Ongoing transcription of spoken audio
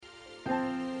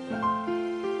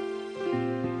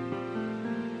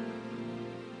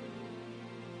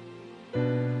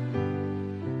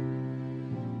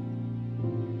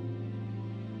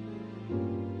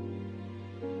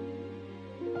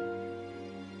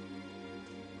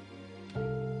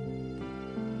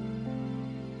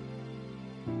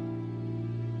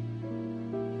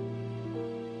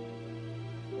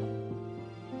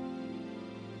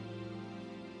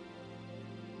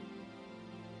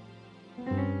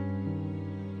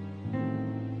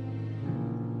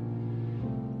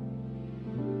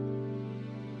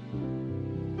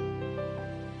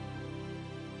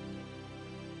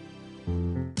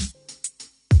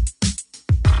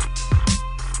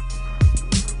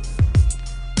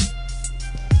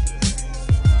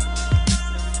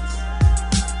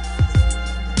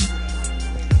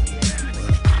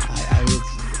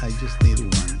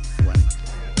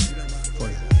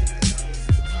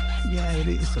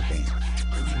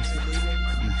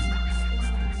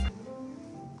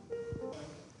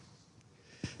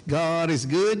God is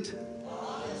good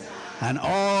and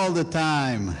all the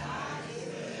time.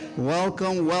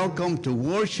 Welcome to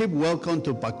worship. Welcome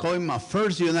to Pacoima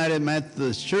First United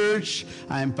Methodist Church.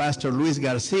 I am Pastor Luis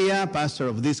Garcia, pastor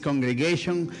of this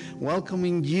congregation,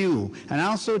 welcoming you. And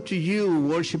also to you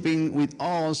worshiping with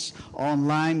us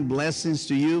online. Blessings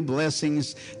to you,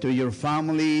 blessings to your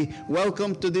family.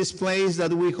 Welcome to this place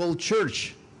that we call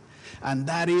church. And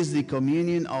that is the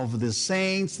communion of the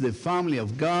saints, the family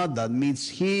of God that meets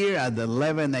here at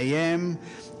 11 a.m.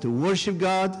 to worship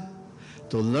God,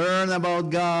 to learn about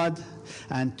God,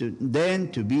 and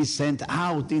then to be sent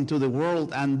out into the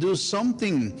world and do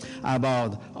something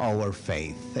about our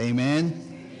faith. Amen.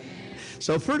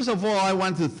 So first of all, I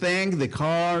want to thank the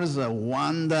Cars,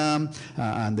 Wanda,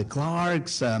 and the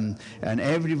Clarks, and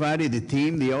everybody, the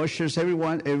team, the ushers,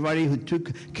 everybody who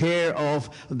took care of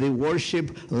the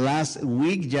worship last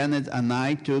week. Janet and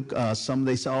I took some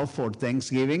days off for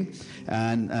Thanksgiving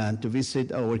and to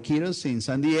visit our kiddos in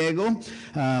San Diego.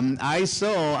 I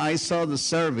saw the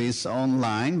service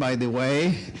online, by the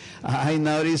way. I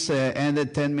noticed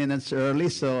ended 10 minutes early,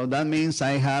 so that means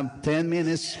I have 10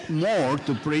 minutes more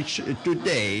to preach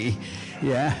today.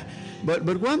 Yeah. But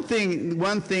one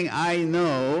thing I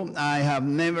know, I have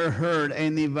never heard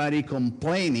anybody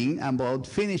complaining about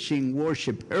finishing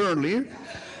worship earlier,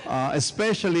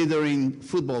 especially during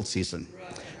football season.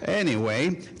 Anyway,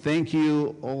 thank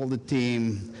you all the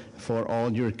team for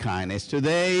all your kindness.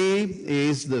 Today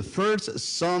is the first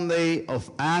Sunday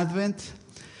of Advent.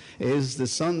 Is the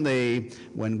Sunday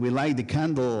when we light the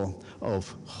candle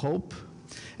of hope.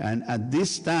 And at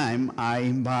this time, I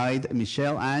invite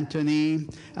Michelle Anthony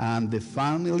and the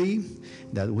family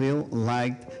that will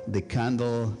light the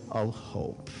candle of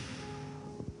hope.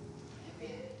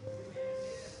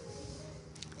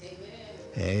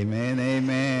 Amen,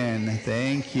 amen.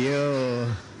 Thank you.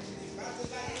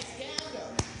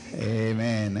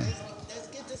 Amen. Let's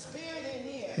get the spirit in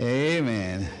here.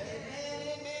 Amen.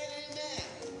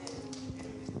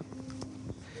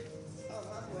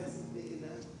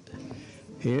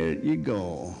 Here you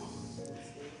go.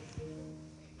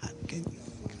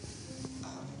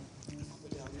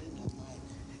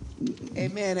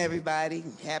 Amen, everybody.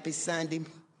 Happy Sunday.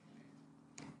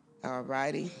 All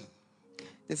righty.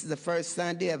 This is the first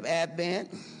Sunday of Advent.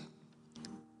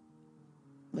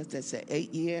 What's that say?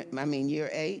 Year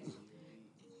 8.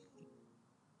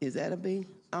 Is that a B?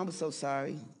 I'm so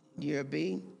sorry. Year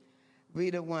B.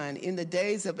 Reader 1. In the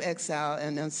days of exile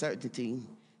and uncertainty,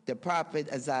 the prophet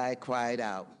Isaiah cried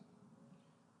out.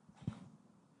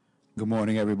 Good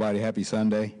morning, everybody. Happy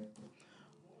Sunday.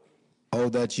 Oh,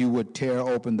 that you would tear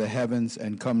open the heavens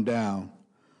and come down,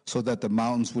 so that the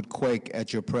mountains would quake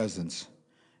at your presence,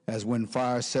 as when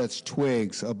fire sets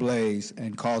twigs ablaze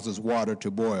and causes water to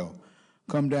boil.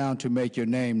 Come down to make your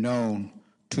name known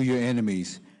to your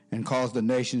enemies and cause the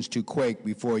nations to quake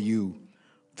before you.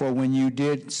 For when you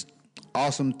did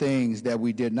awesome things that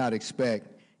we did not expect,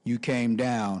 you came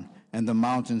down, and the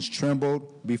mountains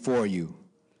trembled before you.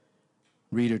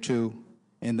 Reader 2,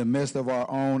 in the midst of our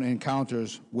own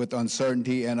encounters with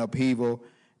uncertainty and upheaval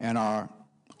and our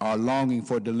longing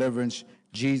for deliverance,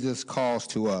 Jesus calls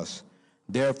to us.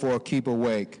 Therefore keep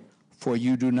awake, for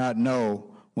you do not know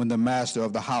when the master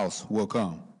of the house will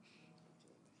come.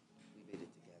 We did it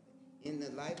together. In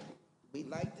the light, we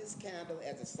light this candle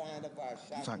as a sign of our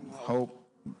shocking hope.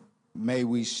 May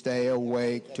we stay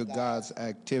awake to God's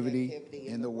activity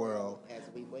in the world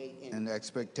and the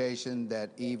expectation that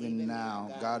even now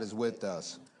God is with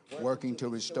us, working to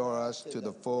restore us to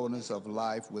the fullness of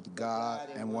life with God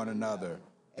and one another.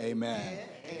 Amen.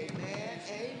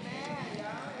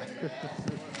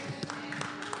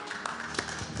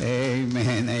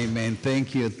 Amen, amen.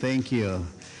 Thank you.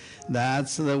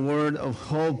 That's the word of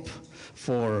hope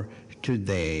for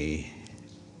today.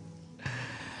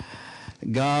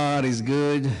 God is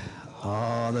good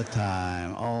all the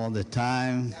time. All the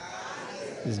time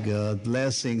is good.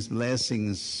 Blessings.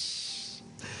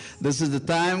 This is the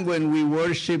time when we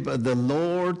worship the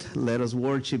Lord. Let us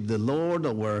worship the Lord.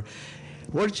 Our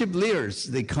worship leaders,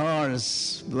 the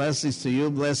Cars. Blessings to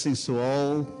you. Blessings to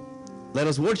all. Let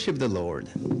us worship the Lord.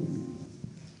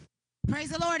 Praise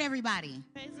the Lord, everybody.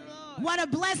 Praise the Lord. What a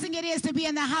blessing it is to be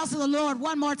in the house of the Lord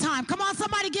one more time. Come on,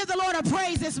 somebody give the Lord a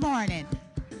praise this morning.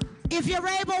 If you're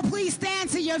able, please stand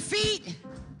to your feet.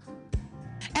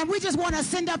 And we just want to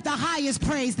send up the highest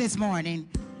praise this morning.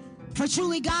 For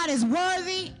truly God is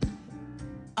worthy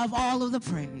of all of the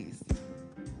praise.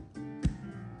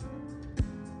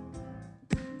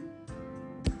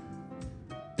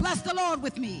 Bless the Lord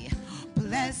with me.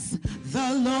 Bless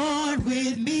the Lord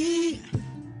with me.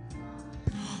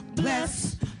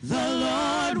 Bless the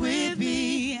Lord with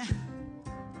me.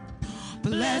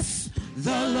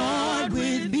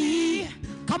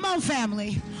 on,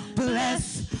 family.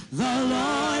 Bless the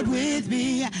Lord with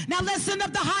me. Now let's send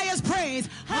up the highest praise.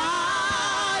 Hallelujah.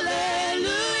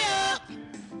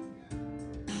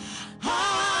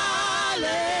 Hallelujah.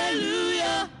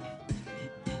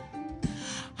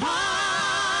 Hallelujah.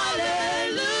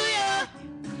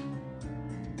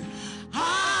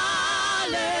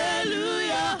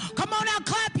 Hallelujah. Come on now,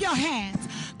 clap your hands.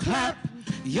 Clap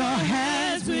your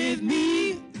hands with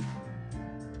me.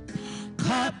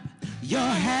 Clap your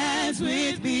hands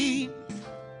with me.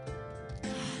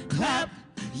 Clap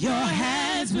your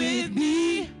hands with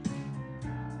me.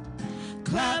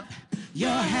 Clap your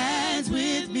hands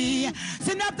with me.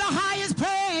 Send up the highest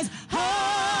praise.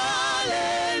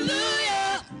 Hallelujah.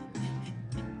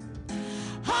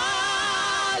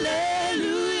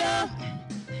 Hallelujah.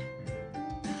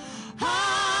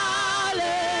 Hallelujah.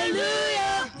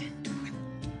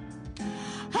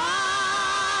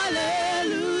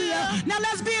 Hallelujah. Now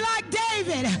let's be like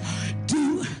David.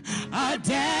 Do a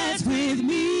dance with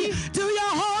me. Do your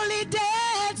holy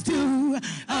dance. Do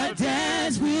a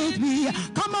dance with me.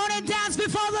 Come on and dance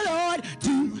before the Lord.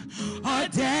 Do a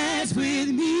dance with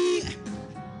me.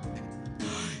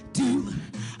 Do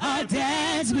a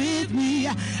dance with me.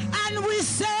 And we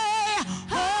say,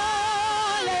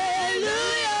 hallelujah,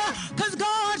 because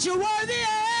God, you're worthy.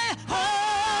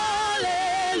 Hallelujah.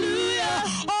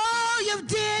 All you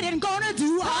did and gonna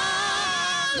do. Hallelujah.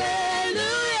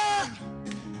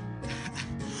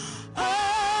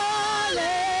 Hallelujah.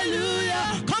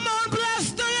 Come on,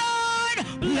 bless the Lord.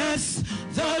 Bless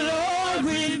the Lord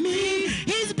with me.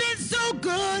 He's been so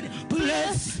good.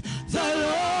 Bless the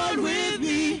Lord with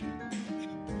me.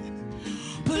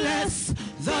 Bless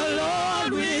the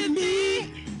Lord with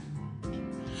me.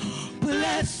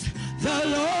 Bless the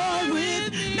Lord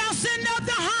with me. Now send up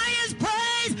the highest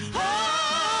praise.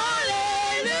 Hallelujah.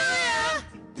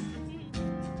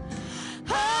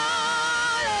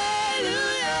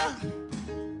 Hallelujah.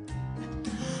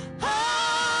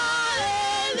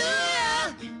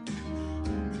 Hallelujah.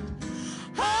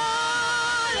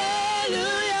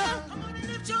 Hallelujah. Come on and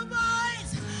lift your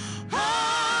voice.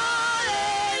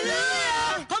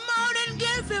 Hallelujah. Come on and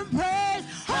give him praise.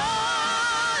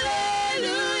 Hallelujah.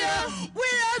 We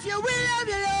love you, Lord.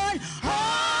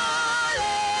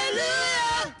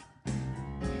 Hallelujah.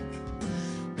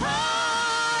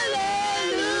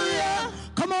 Hallelujah.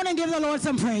 Come on and give the Lord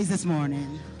some praise this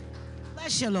morning.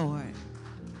 Bless you, Lord.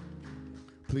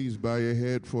 Please bow your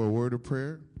head for a word of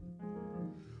prayer.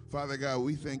 Father God,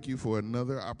 we thank you for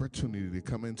another opportunity to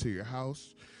come into your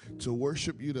house, to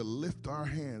worship you, to lift our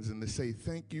hands, and to say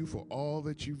thank you for all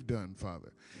that you've done,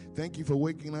 Father. Thank you for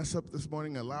waking us up this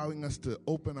morning, allowing us to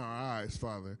open our eyes,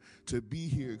 Father, to be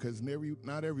here, because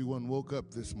not everyone woke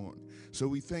up this morning. So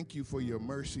we thank you for your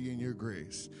mercy and your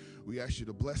grace. We ask you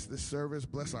to bless this service,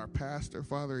 bless our pastor,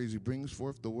 Father, as he brings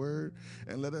forth the word,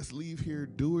 and let us leave here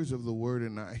doers of the word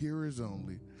and not hearers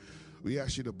only. We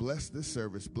ask you to bless this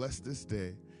service, bless this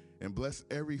day, and bless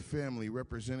every family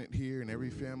represented here and every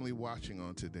family watching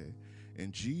on today.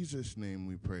 In Jesus' name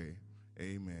we pray,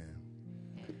 amen.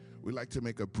 We'd like to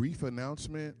make a brief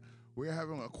announcement. We're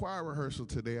having a choir rehearsal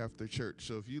today after church,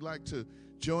 so if you'd like to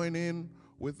join in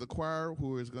with the choir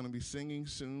who is going to be singing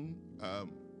soon,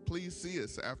 please see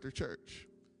us after church.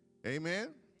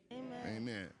 Amen? Amen.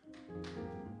 Amen.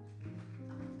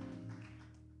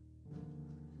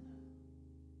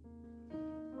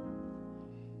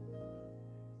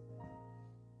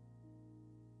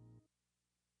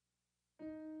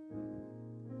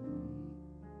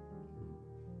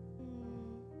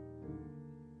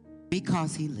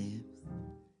 Because he lives.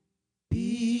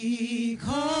 Because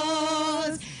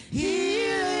he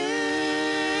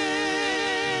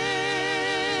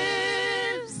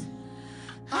lives,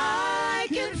 I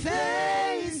can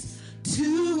face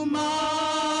tomorrow.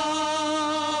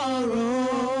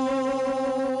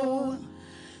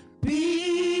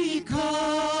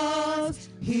 Because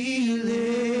he lives,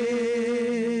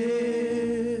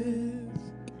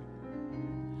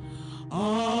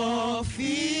 all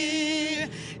fear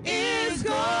is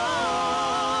gone,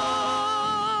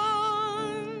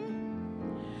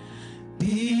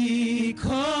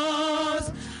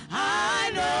 because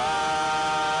I know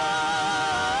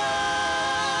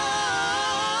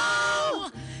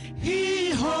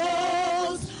he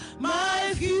holds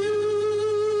my future,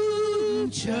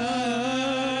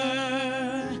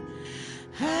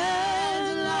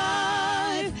 and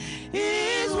life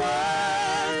is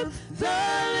worth the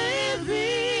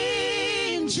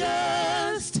living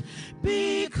just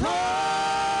because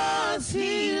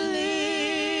he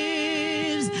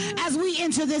lives. As we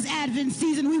enter this Advent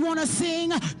season, we want to sing,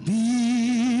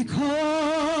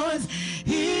 because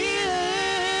he lives.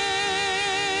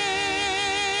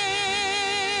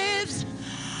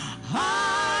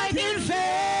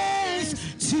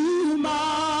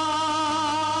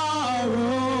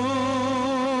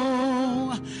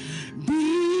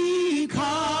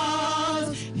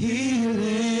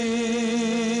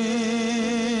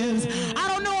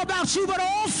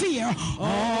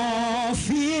 All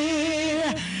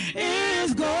fear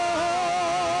is gone.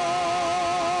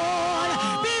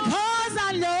 Because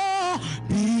I know,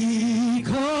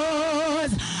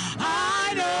 because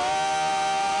I know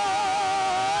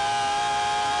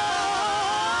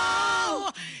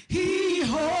he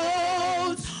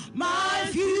holds my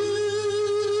future.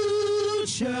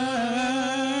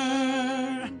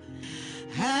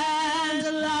 And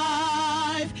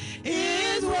life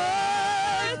is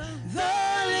worth the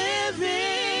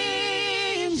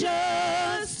living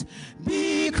just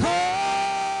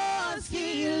because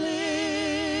he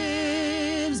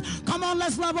lives. Come on,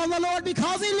 let's love on the Lord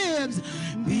because he lives.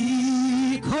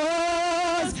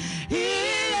 Because he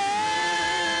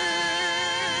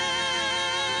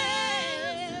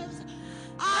lives,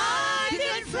 I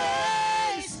can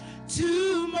face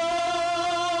tomorrow.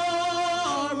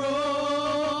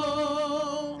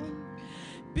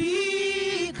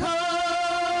 Because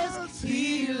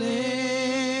he lives,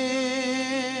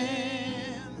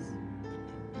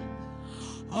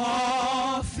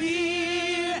 all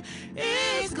fear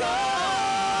is gone.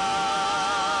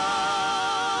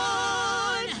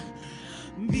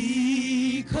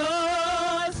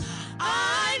 Because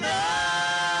I know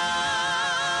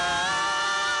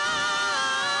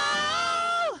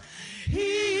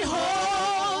he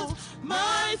holds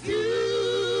my future.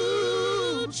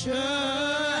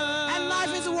 And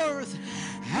life is worth,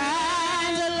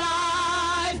 and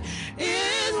life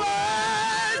is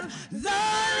worth the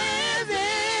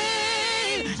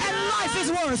living. And life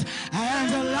is worth,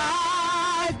 and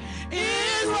life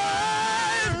is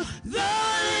worth the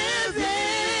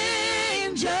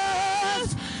living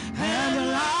just.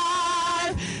 And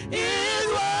life is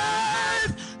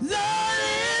worth the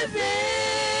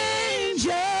living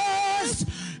just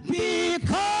because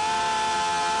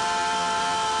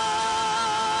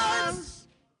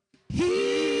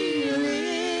he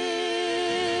lives.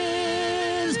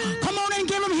 Come on and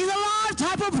give him, he's alive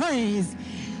type of praise.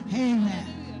 Amen.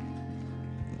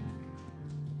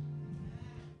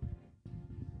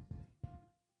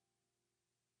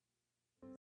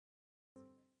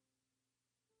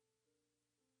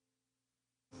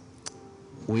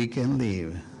 We can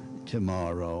live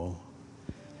tomorrow.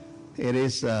 It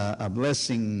is a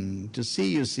blessing to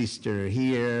see you, sister,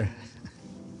 here.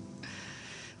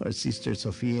 Or Sister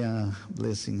Sophia,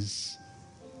 blessings.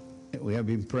 We have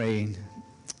been praying,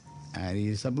 and it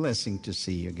is a blessing to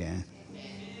see you again.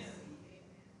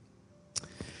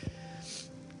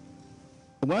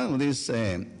 One of these,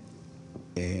 some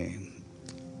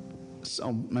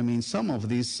of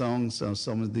these songs,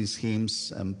 some of these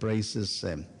hymns and praises,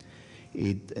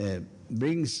 it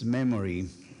brings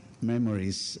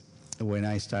memories when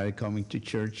I started coming to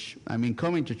church. I mean,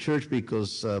 coming to church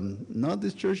because not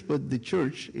this church, but the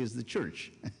church is the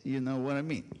church. You know what I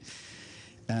mean?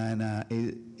 And that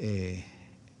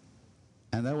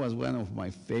was one of my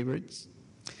favorites,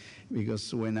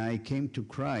 because when I came to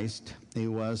Christ, it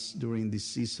was during the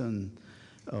season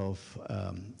of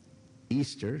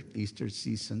Easter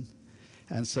season.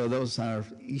 And so those are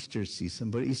Easter season,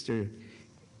 but Easter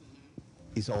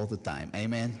is all the time.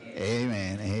 Amen?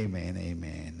 Amen, amen,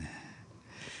 amen.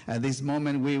 At this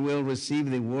moment, we will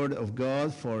receive the word of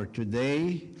God for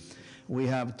today. We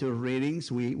have two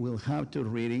readings. We will have two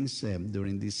readings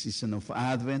during this season of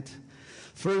Advent.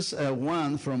 First,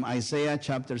 one from Isaiah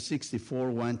chapter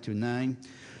 64, 1 to 9.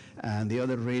 And the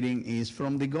other reading is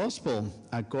from the Gospel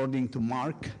according to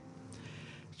Mark,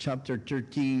 chapter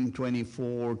 13,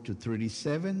 24 to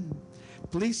 37.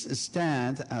 Please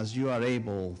stand as you are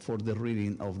able for the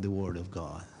reading of the Word of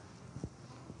God.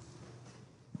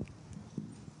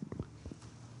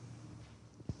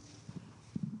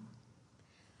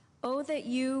 Oh, that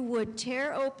you would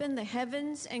tear open the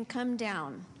heavens and come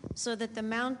down, so that the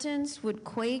mountains would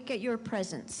quake at your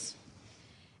presence.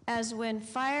 As when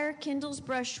fire kindles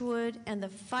brushwood and the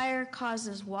fire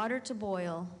causes water to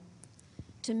boil,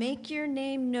 to make your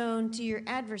name known to your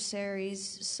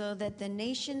adversaries, so that the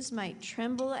nations might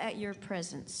tremble at your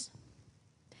presence.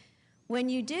 When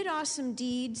you did awesome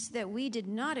deeds that we did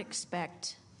not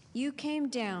expect, you came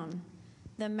down,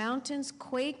 the mountains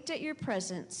quaked at your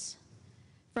presence.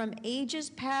 From ages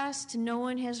past, no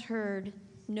one has heard,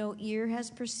 no ear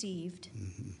has perceived,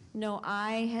 no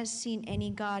eye has seen any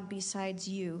God besides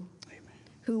you, Amen,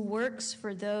 who works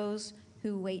for those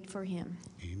who wait for him.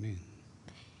 Amen.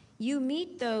 You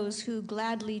meet those who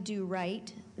gladly do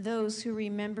right, those who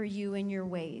remember you in your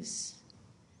ways.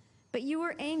 But you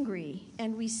were angry,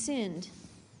 and we sinned.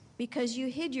 Because you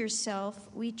hid yourself,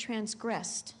 we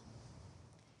transgressed.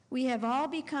 We have all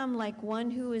become like one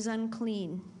who is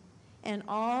unclean, and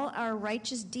all our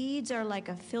righteous deeds are like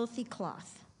a filthy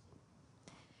cloth.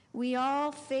 We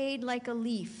all fade like a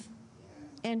leaf,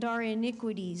 and our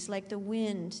iniquities, like the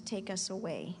wind, take us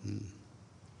away.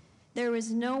 There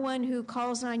is no one who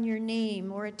calls on your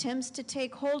name or attempts to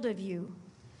take hold of you,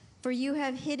 for you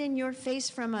have hidden your face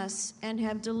from us and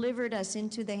have delivered us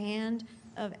into the hand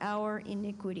of our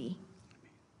iniquity.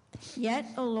 Yet,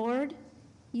 O Lord,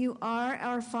 you are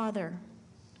our Father.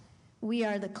 We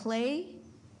are the clay,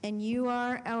 and you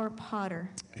are our potter.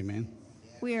 Amen.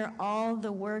 We are all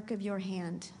the work of your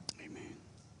hand. Amen.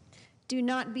 Do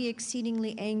not be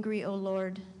exceedingly angry, O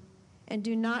Lord, and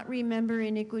do not remember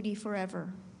iniquity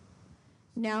forever.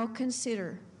 Now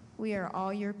consider, we are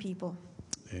all your people.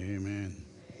 Amen.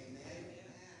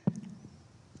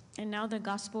 And now the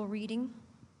gospel reading.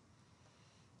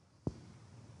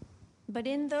 But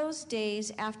in those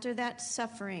days after that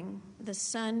suffering, the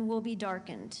sun will be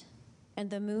darkened, and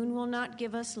the moon will not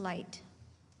give us light,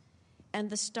 and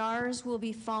the stars will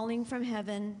be falling from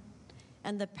heaven,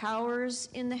 and the powers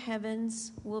in the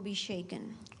heavens will be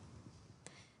shaken.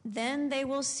 Then they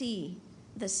will see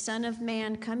the Son of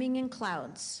Man coming in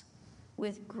clouds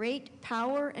with great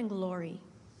power and glory.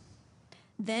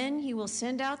 Then he will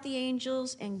send out the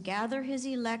angels and gather his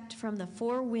elect from the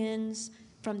four winds,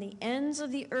 from the ends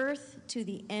of the earth to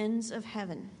the ends of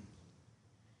heaven.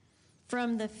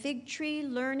 From the fig tree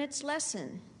learn its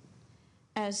lesson.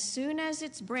 As soon as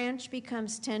its branch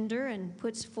becomes tender and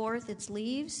puts forth its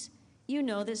leaves, you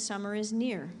know that summer is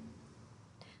near.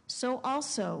 So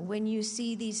also, when you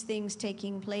see these things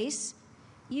taking place,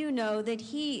 you know that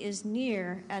he is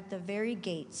near at the very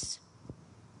gates.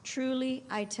 Truly,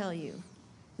 I tell you,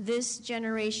 this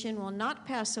generation will not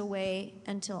pass away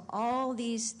until all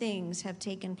these things have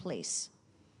taken place.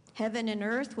 Heaven and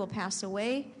earth will pass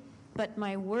away, but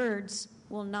my words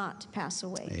will not pass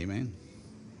away. Amen.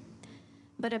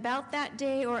 But about that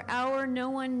day or hour no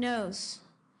one knows,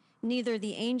 neither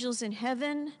the angels in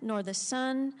heaven nor the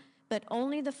Son, but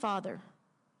only the Father.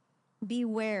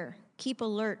 Beware, keep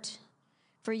alert,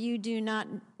 for you do not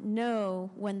know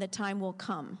when the time will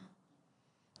come.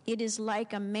 It is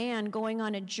like a man going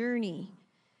on a journey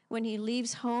when he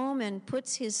leaves home and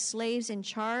puts his slaves in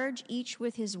charge, each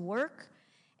with his work,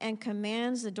 and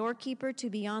commands the doorkeeper to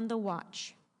be on the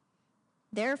watch.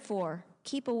 Therefore,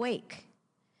 keep awake,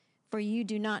 for you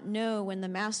do not know when the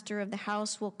master of the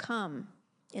house will come,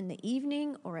 in the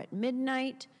evening or at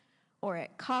midnight or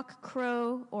at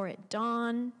cockcrow or at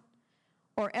dawn,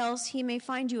 or else he may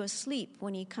find you asleep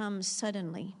when he comes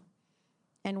suddenly.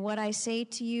 And what I say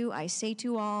to you, I say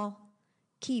to all,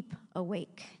 keep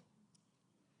awake.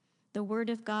 The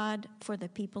word of God for the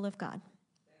people of God.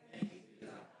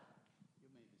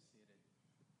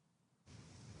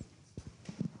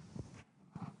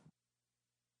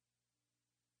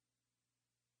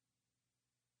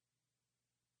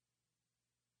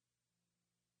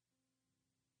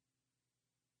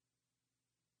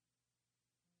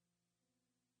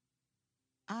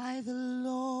 I, the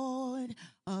Lord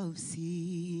of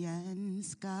sea and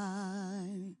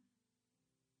sky,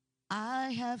 I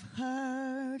have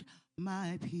heard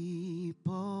my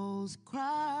people's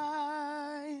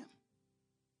cry.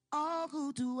 All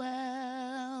who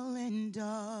dwell in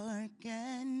dark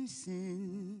and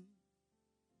sin,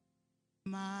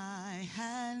 my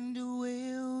hand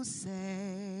will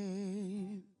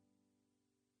save.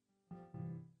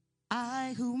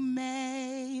 I who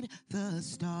made the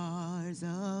stars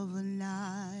of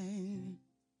night,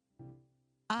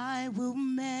 I will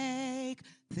make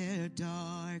their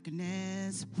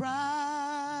darkness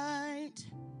bright.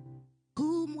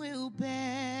 Whom will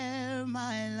bear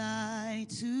my light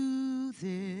to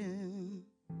them?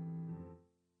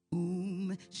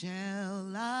 Whom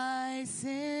shall I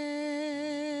send?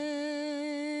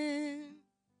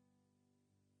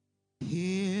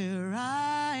 Here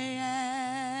I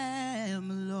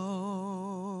am,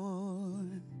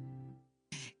 Lord.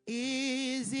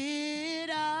 Is it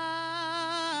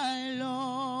I,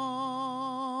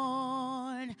 Lord?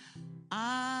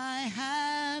 I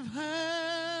have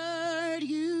heard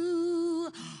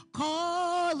you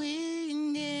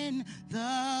calling in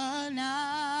the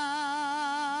night.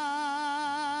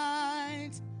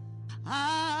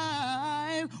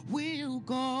 I will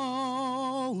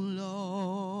go, Lord,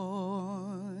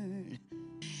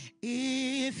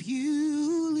 if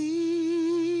you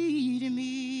lead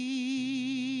me.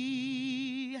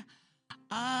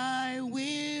 I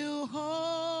will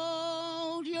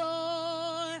hold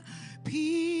your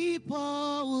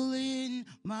people in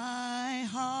my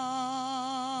heart.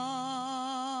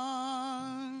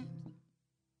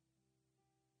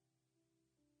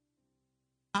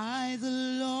 I, the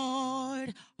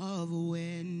Lord of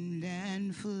wind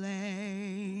and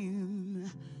flame,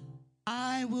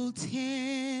 I will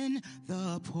tend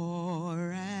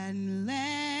poor and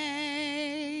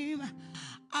lame.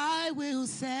 I will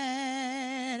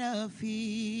set a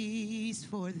feast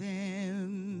for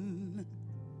them.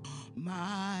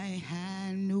 My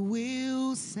hand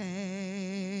will save.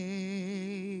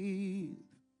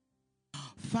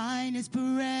 Finest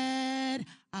bread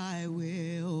I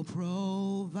will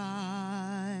provide,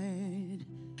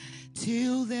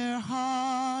 till their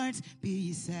hearts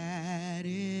be satisfied.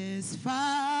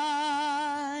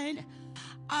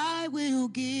 I will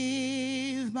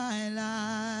give my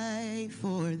life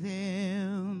for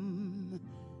them.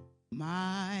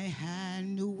 My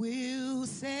hand will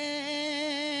save.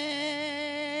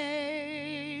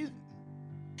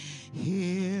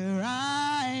 Here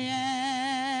I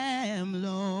am,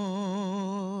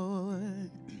 Lord.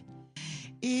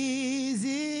 Is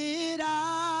it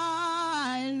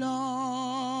I, Lord?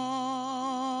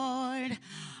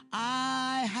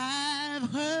 I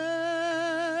have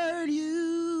heard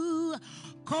you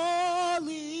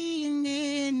calling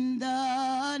in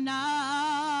the night.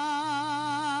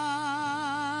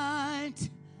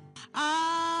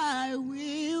 I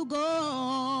will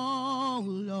go,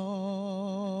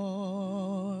 Lord,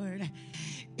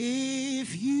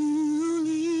 if you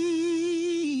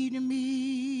lead me.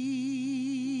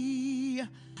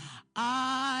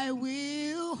 I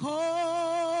will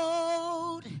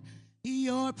hold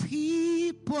your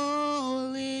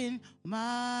people in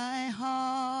my heart.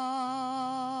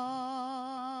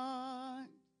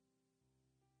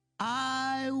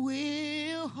 I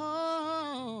will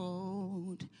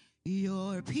hold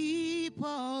your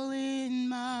people in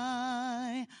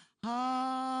my heart.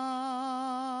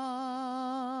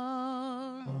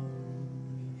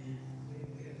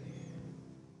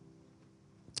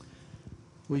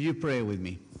 Will you pray with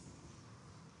me?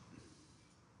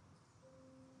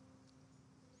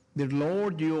 Dear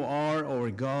Lord, you are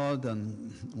our God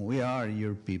and we are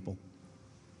your people.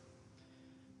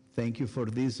 Thank you for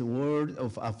this word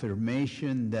of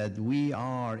affirmation that we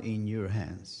are in your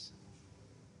hands,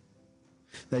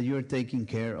 that you are taking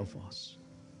care of us,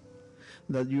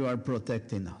 that you are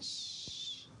protecting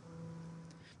us,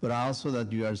 but also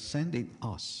that you are sending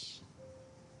us.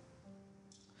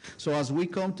 So as we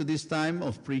come to this time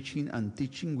of preaching and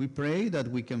teaching, we pray that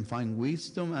we can find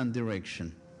wisdom and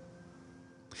direction.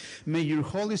 May your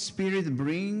Holy Spirit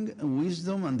bring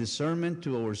wisdom and discernment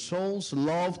to our souls,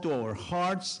 love to our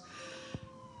hearts,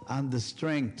 and the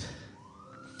strength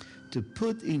to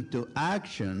put into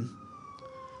action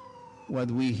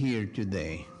what we hear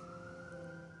today.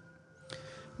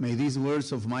 May these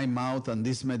words of my mouth and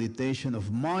this meditation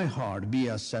of my heart be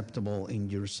acceptable in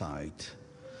your sight.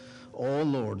 O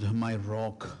Lord, my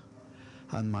rock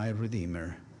and my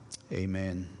redeemer.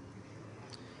 Amen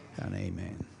and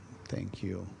amen. Thank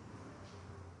you.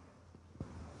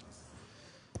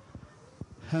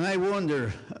 And I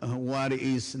wonder what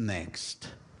is next.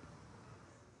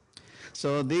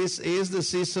 So this is the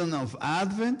season of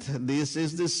Advent. This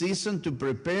is the season to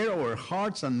prepare our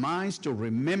hearts and minds to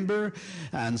remember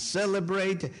and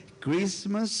celebrate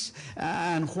Christmas.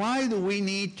 And why do we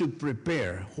need to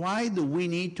prepare? Why do we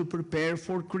need to prepare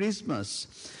for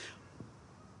Christmas?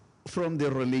 From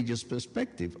the religious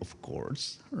perspective, of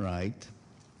course, right?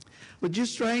 But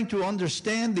just trying to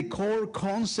understand the core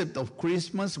concept of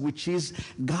Christmas, which is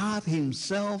God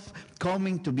himself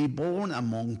coming to be born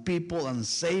among people and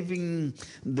saving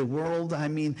the world. I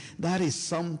mean, that is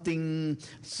something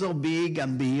so big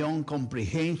and beyond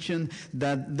comprehension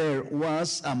that there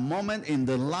was a moment in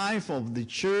the life of the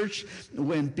church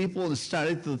when people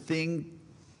started to think,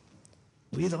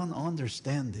 we don't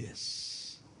understand this.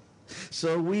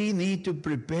 So we need to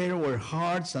prepare our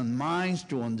hearts and minds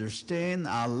to understand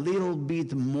a little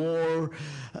bit more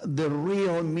the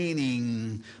real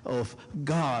meaning of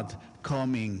God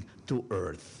coming to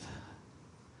earth.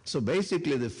 So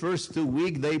basically the first 2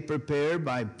 weeks they prepare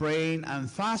by praying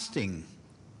and fasting,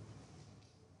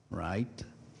 right?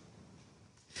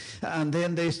 And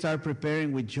then they start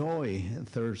preparing with joy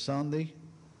third Sunday.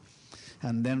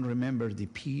 And then remember the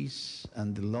peace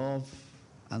and the love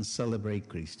and celebrate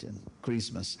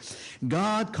Christmas.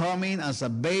 God coming as a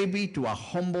baby to a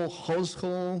humble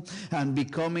household and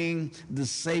becoming the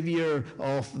Savior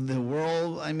of the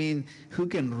world. I mean, who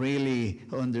can really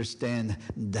understand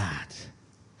that?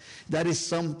 That is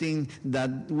something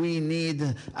that we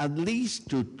need at least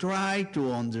to try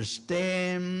to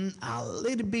understand a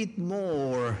little bit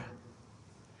more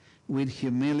with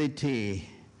humility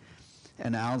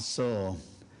and also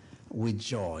with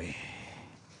joy,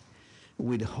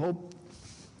 with hope,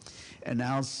 and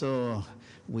also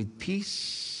with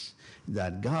peace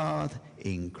that God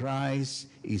in Christ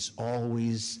is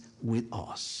always with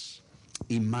us.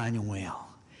 Emmanuel.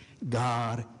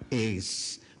 God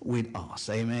is with us.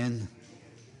 Amen.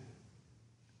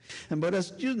 But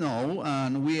as you know,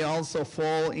 and we also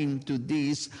fall into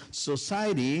this,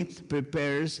 society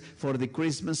prepares for the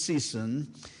Christmas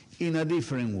season in a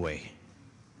different way.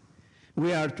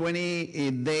 We are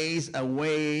 20 days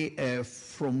away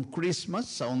from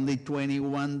Christmas, only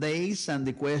 21 days, and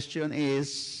the question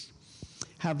is,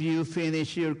 have you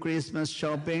finished your Christmas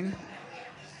shopping?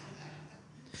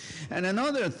 And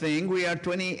another thing, we are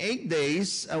 28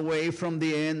 days away from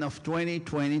the end of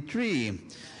 2023.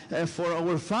 For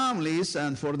our families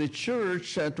and for the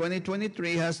church,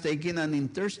 2023 has taken an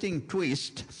interesting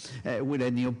twist with a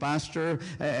new pastor.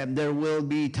 There will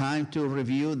be time to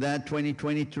review that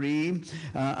 2023.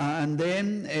 And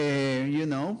then,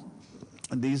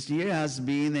 this year has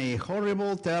been a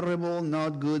horrible, terrible,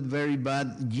 not good, very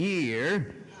bad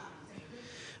year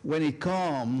when it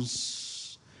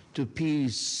comes to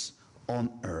peace on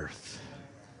earth.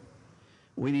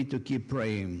 We need to keep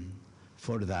praying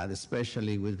for that,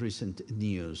 especially with recent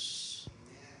news.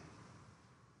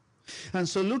 And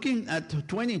so looking at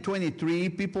 2023,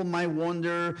 people might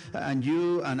wonder, and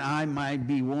you and I might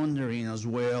be wondering as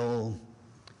well,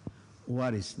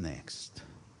 what is next?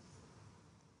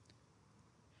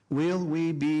 Will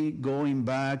we be going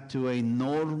back to a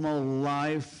normal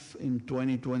life in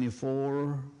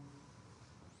 2024?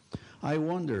 I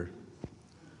wonder,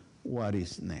 what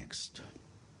is next?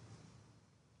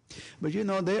 But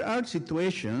there are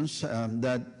situations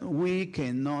that we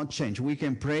cannot change. We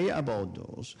can pray about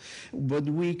those, but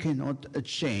we cannot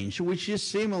change, which is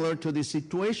similar to the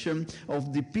situation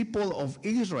of the people of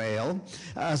Israel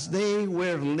as they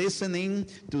were listening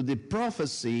to the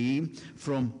prophecy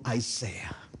from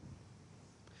Isaiah.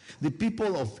 The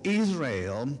people of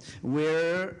Israel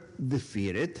were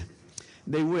defeated.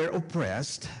 They were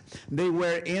oppressed. They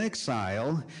were in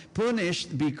exile,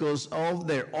 punished because of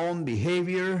their own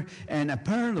behavior, and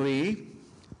apparently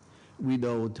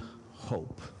without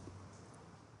hope.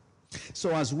 So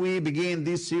as we begin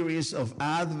this series of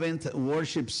Advent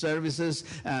worship services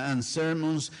and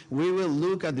sermons, we will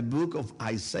look at the book of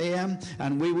Isaiah,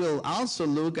 and we will also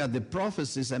look at the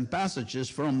prophecies and passages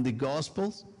from the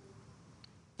Gospels.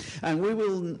 And we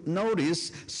will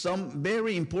notice some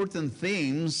very important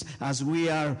themes as we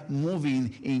are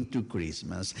moving into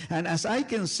Christmas. And as I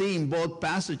can see in both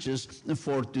passages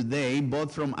for today,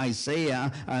 both from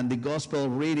Isaiah and the gospel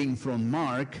reading from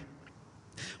Mark,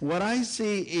 what I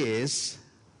see is,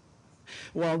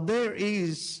 while there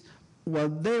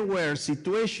were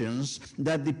situations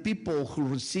that the people who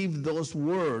received those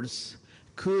words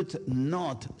could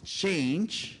not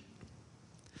change,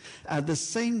 at the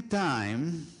same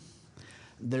time,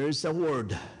 there is a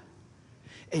word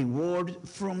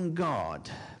from God,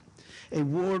 a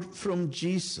word from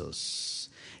Jesus,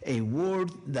 a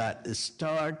word that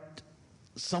starts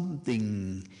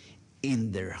something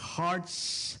in their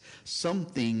hearts,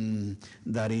 something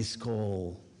that is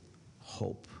called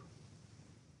hope.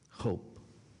 Hope.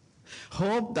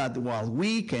 Hope that while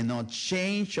we cannot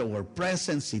change our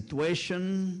present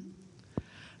situation,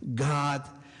 God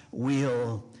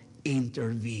will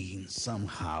intervene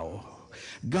somehow.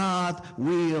 God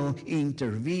will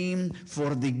intervene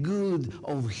for the good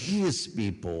of his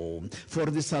people, for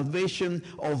the salvation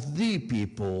of the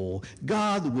people.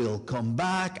 God will come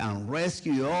back and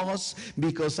rescue us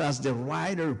because, as the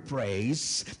writer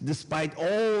prays, despite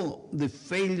all the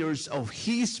failures of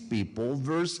his people,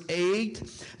 verse 8,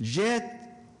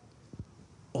 yet,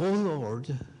 O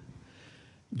Lord,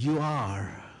 you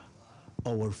are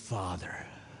our Father.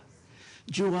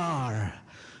 You are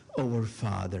our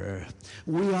Father.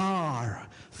 We are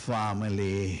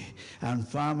family, and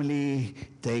family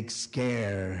takes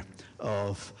care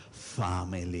of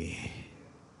family.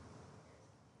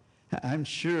 I'm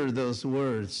sure those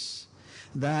words,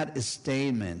 that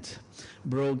statement,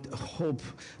 brought hope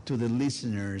to the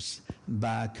listeners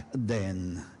back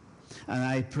then. And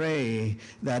I pray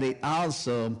that it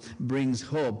also brings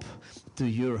hope to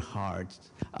your heart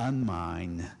and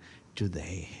mine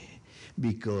today,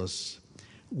 because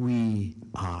we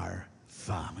are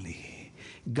family.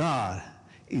 God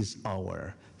is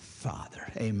our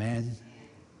Father. Amen.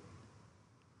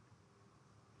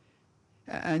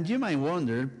 And you might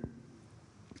wonder,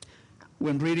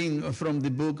 when reading from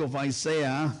the book of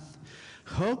Isaiah,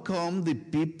 how come the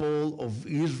people of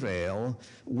Israel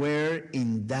were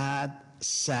in that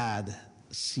sad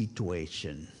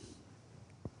situation?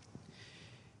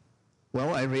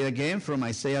 Well, I read again from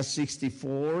Isaiah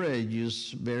 64,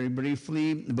 just very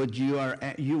briefly. But you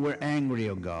were angry,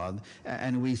 O God,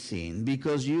 and we sinned.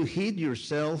 Because you hid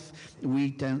yourself,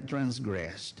 we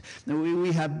transgressed.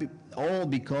 We have all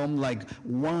become like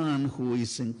one who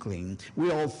is unclean. We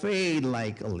all fade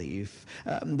like a leaf.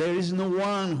 There is no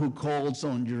one who calls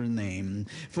on your name.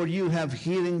 For you have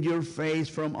hidden your face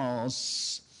from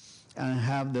us and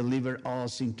have delivered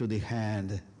us into the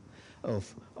hand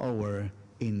of our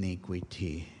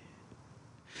iniquity.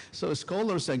 So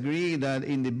scholars agree that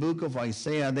in the book of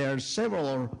Isaiah there are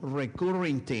several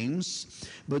recurring themes,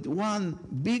 but one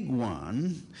big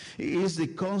one is the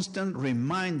constant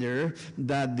reminder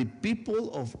that the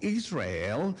people of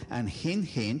Israel, and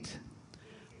hint,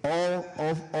 all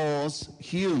of us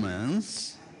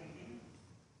humans,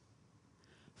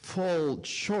 fall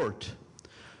short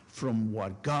from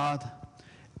what God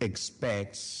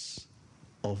expects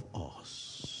of us.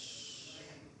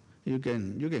 You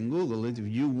can Google it if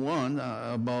you want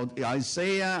about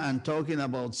Isaiah and talking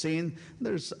about sin.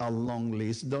 There's a long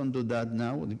list. Don't do that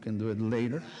now. You can do it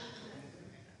later.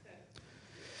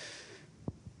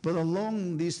 But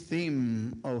along this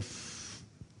theme of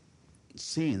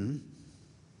sin,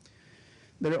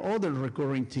 there are other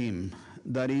recurring theme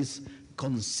that is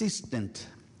consistent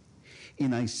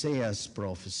in Isaiah's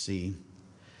prophecy,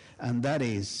 and that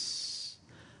is,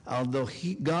 although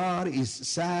God is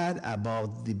sad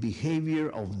about the behavior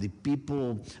of the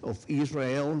people of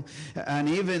Israel, and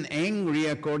even angry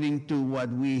according to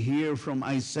what we hear from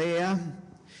Isaiah,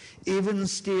 even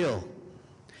still,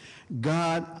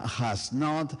 God has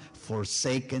not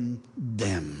forsaken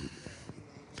them.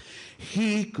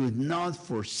 He could not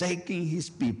forsake his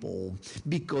people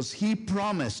because he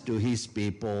promised to his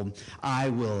people, I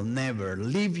will never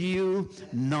leave you,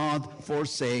 not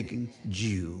forsaking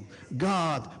you.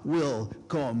 God will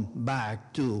come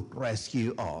back to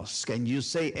rescue us. Can you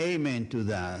say amen to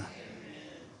that? Amen.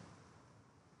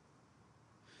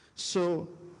 So,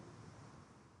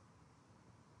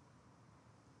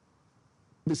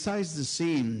 besides the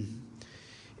scene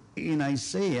in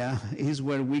Isaiah is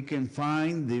where we can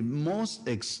find the most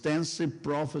extensive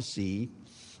prophecy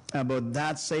about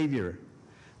that Savior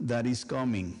that is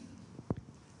coming,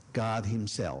 God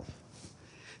himself,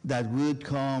 that would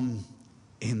come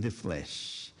in the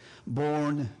flesh,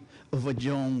 born of a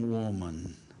young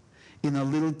woman in a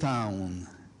little town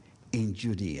in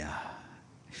Judea.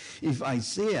 If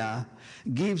Isaiah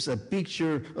gives a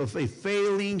picture of a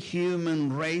failing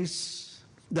human race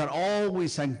that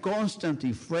always and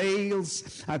constantly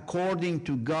fails according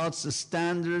to God's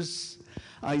standards,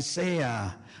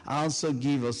 Isaiah also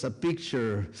gives us a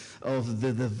picture of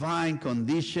the divine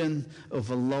condition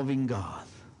of a loving God.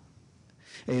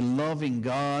 A loving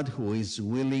God who is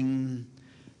willing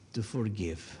to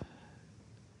forgive,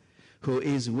 who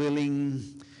is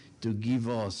willing to give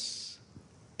us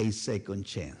a second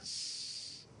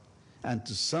chance, and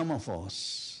to some of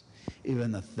us,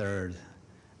 even a third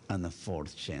and a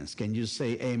fourth chance. Can you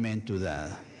say amen to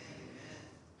that?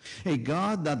 A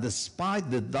God that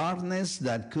despite the darkness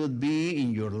that could be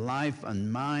in your life and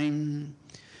mine,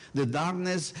 the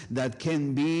darkness that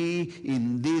can be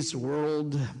in this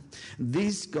world,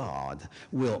 this God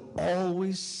will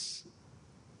always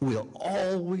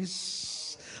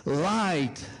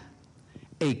light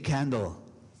a candle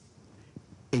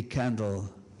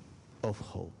of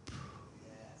hope.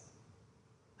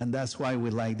 And that's why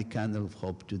we light the candle of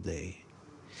hope today.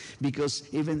 Because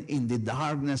even in the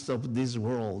darkness of this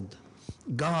world,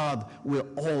 God will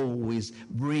always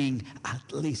bring at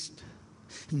least,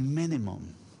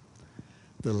 minimum,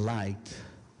 the light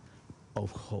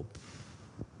of hope.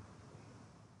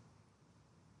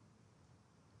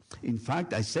 In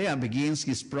fact, Isaiah begins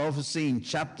his prophecy in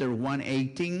chapter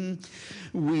 118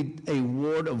 with a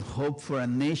word of hope for a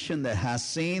nation that has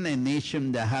sinned, a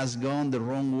nation that has gone the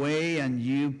wrong way. And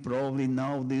you probably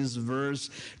know this verse.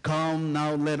 Come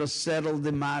now, let us settle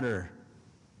the matter,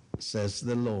 says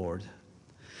the Lord.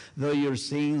 Though your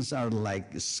sins are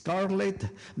like scarlet,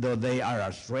 though they are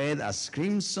as red as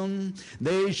crimson,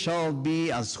 they shall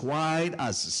be as white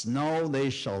as snow. They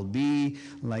shall be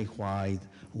like white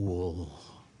wool.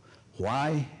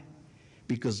 Why?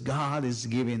 Because God is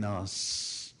giving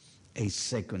us a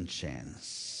second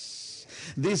chance.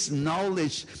 This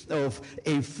knowledge of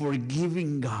a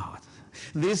forgiving God,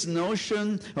 this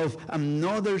notion of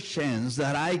another chance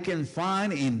that I can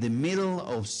find in the middle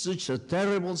of such a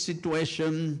terrible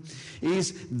situation,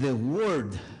 is the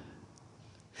word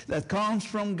that comes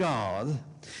from God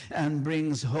and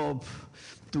brings hope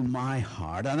to my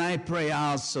heart. And I pray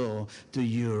also to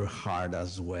your heart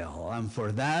as well. And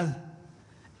for that,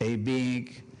 a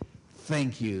big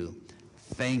thank you.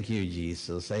 Thank you,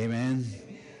 Jesus. Amen.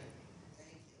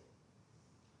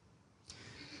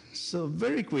 So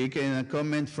very quick, and a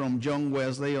comment from John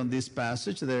Wesley on this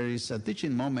passage. There is a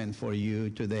teaching moment for you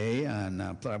today and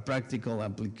a practical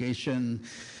application.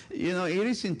 You know, it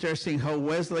is interesting how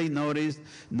Wesley noted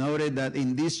that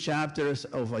in these chapters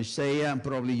of Isaiah, and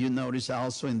probably you notice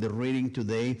also in the reading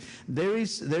today, there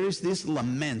is this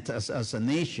lament as a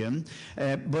nation,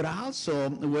 but also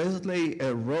Wesley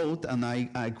wrote, and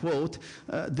I quote,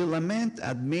 the lament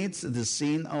admits the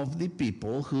sin of the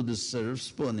people who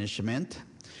deserves punishment,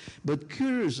 but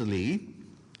curiously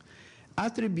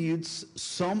attributes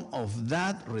some of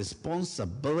that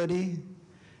responsibility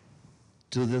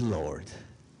to the Lord.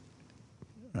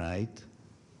 Right?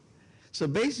 So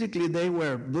basically they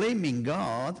were blaming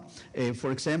God,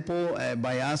 for example,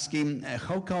 by asking,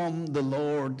 how come the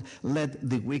Lord let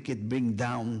the wicked bring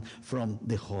down from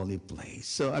the holy place?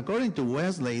 So according to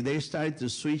Wesley, they started to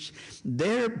switch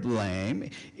their blame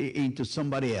into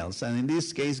somebody else, and in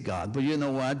this case, God. But you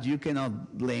know what? You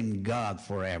cannot blame God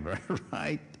forever,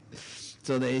 right?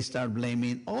 So they start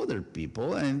blaming other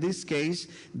people, and in this case,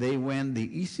 they went the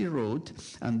easy route,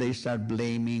 and they start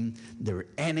blaming their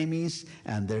enemies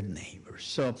and their neighbors.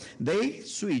 So they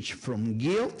switch from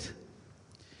guilt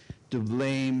to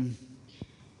blame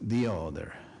the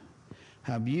other.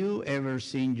 Have you ever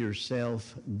seen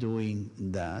yourself doing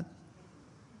that?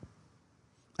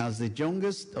 As the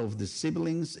youngest of the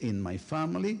siblings in my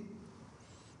family,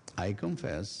 I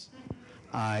confess,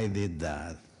 I did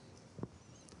that.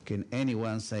 Can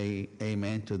anyone say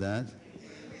amen to that?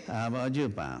 How about you,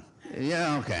 Pam?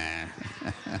 Yeah, okay.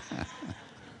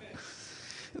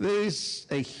 There is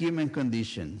a human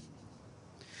condition.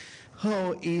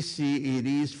 How easy it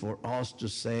is for us to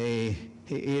say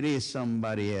it is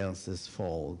somebody else's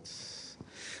fault.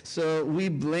 So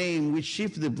we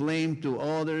shift the blame to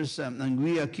others, and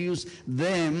we accuse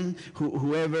them,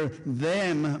 whoever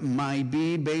them might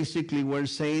be. Basically, we're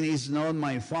saying it's not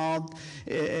my fault.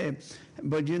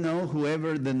 But you know,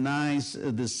 whoever denies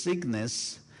the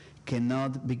sickness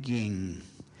cannot begin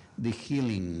the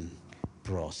healing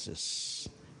process.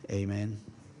 Amen.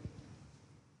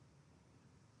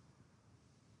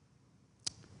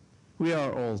 We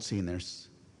are all sinners.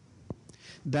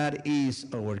 That is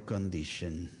our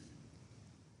condition.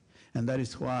 And that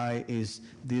is why is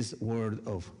this word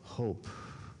of hope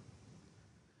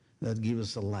that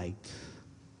gives us a light.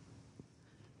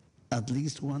 At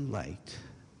least one light.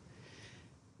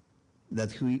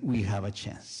 That we have a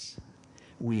chance.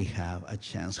 We have a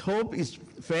chance. Hope is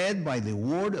fed by the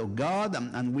word of God,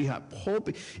 and we have hope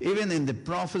even in the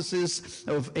prophecies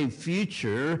of a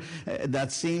future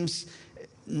that seems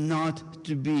not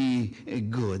to be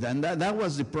good. And that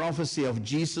was the prophecy of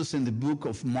Jesus in the book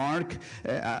of Mark,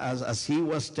 as he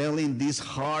was telling this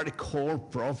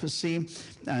hardcore prophecy.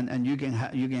 And you can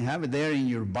have it there in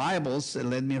your Bibles.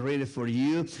 Let me read it for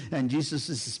you. And Jesus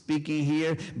is speaking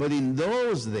here. But in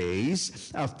those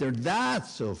days, after that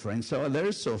suffering, so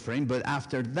there's suffering, but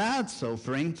after that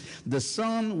suffering, the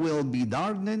sun will be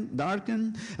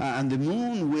darkened, and the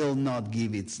moon will not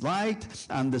give its light,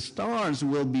 and the stars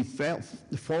will be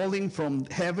falling from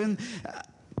heaven.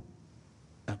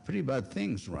 Pretty bad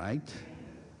things, right?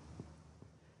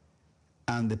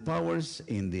 And the powers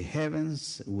in the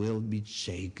heavens will be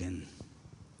shaken.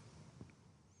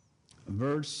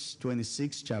 Verse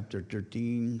 26, chapter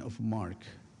 13 of Mark.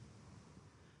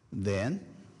 Then,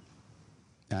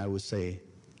 I would say,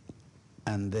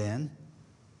 and then,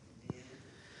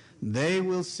 they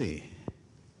will see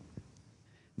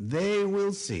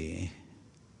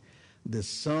the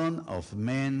Son of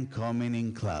Man coming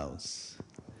in clouds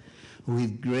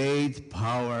with great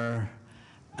power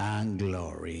and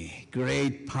glory.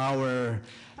 Great power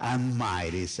and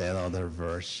mighty, said other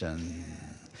version.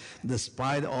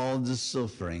 Despite all the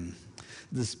suffering,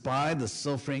 despite the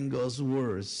suffering goes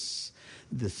worse,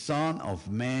 the Son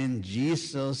of Man,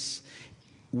 Jesus,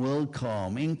 will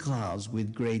come in clouds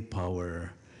with great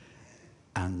power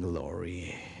and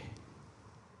glory.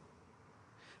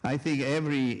 I think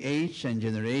every age and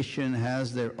generation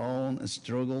has their own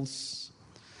struggles.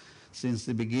 Since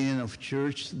the beginning of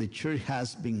church, the church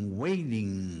has been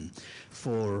waiting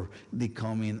for the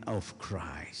coming of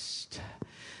Christ.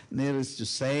 Needless to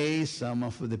say, some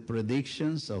of the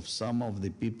predictions of some of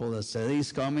the people that said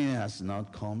he's coming has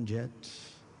not come yet.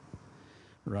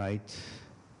 Right?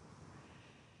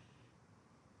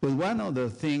 But one other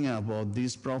thing about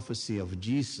this prophecy of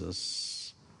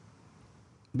Jesus,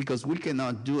 because we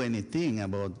cannot do anything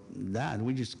about that,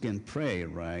 we just can pray,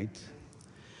 right?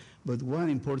 But one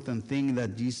important thing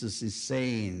that Jesus is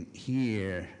saying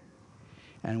here,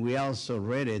 and we also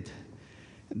read it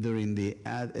during the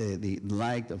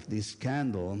light of this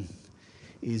candle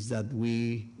is that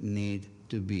we need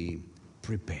to be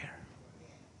prepared.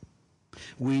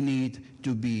 We need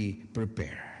to be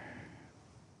prepared.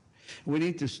 We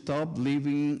need to stop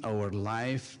living our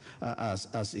life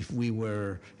as if we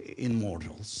were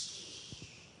immortals.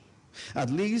 At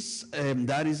least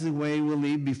that is the way we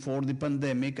lived before the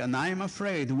pandemic, and I'm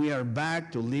afraid we are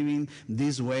back to living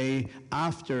this way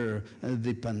after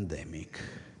the pandemic.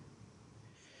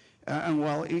 And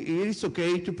while it is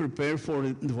okay to prepare for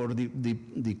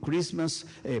the Christmas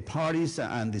parties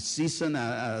and the season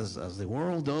as the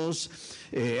world does,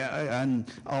 and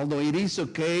although it is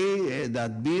okay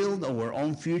that build our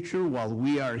own future while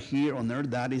we are here on earth,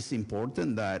 that is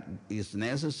important, that is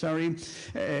necessary,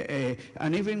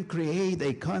 and even create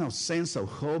a kind of sense of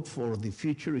hope for the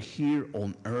future here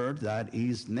on earth, that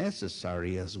is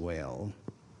necessary as well.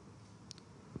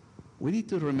 We need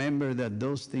to remember that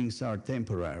those things are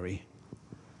temporary.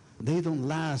 They don't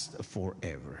last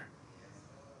forever.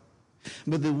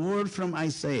 But the word from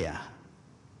Isaiah,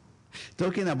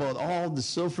 talking about all the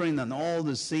suffering and all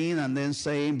the sin, and then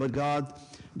saying, but God,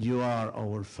 you are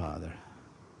our Father.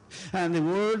 And the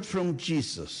word from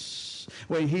Jesus,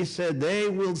 when he said,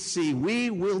 we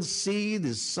will see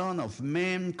the Son of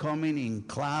Man coming in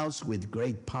clouds with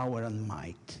great power and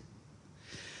might.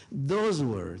 Those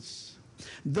words,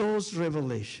 those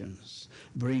revelations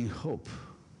bring hope,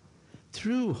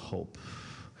 true hope,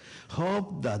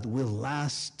 hope that will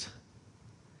last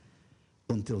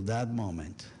until that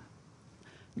moment.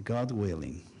 God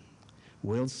willing,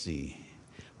 we'll see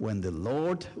when the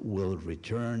Lord will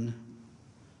return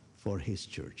for his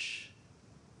church.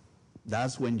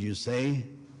 That's when you say,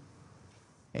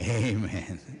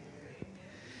 amen.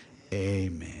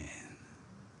 Amen.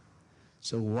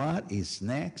 So what is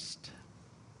next?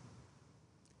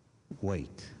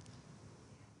 Wait.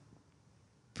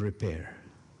 Prepare.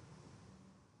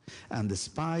 And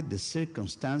despite the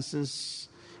circumstances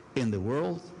in the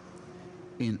world,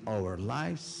 in our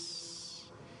lives,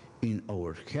 in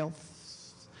our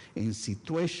health, in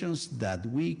situations that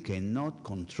we cannot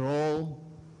control,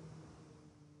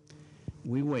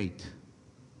 we wait.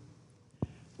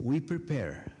 We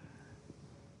prepare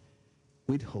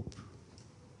with hope.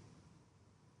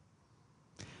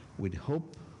 With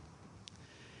hope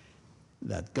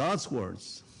that God's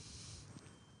words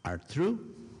are true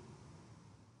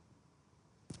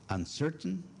and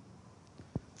certain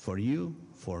for you,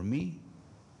 for me,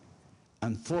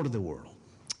 and for the world.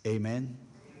 Amen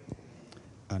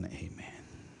and amen.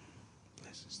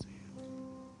 Blessings to you.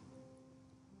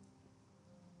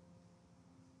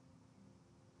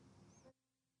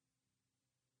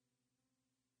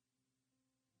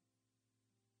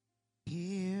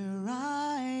 Here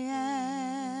I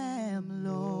am,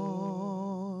 Lord.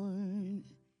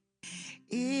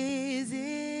 Is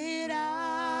it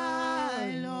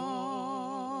I,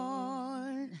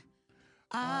 Lord?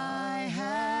 I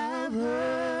have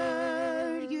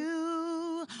heard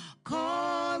you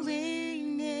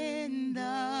calling in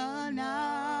the night.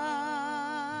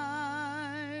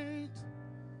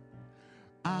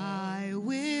 I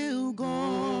will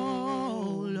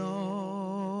go,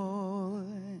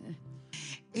 Lord,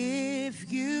 if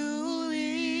you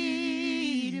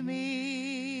lead me.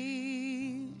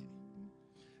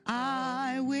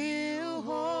 I will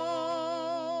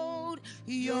hold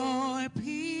your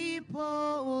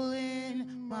people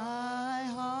in my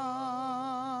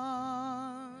heart.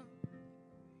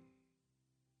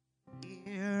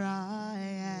 Here I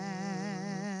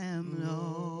am,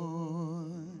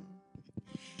 Lord.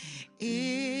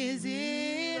 Is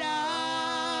it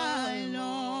I,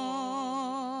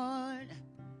 Lord?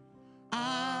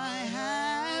 I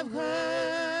have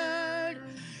heard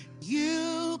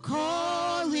you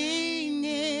calling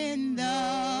in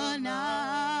the night.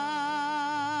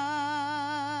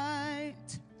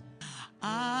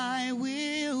 I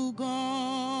will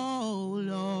go,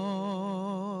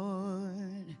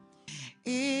 Lord,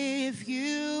 if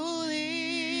you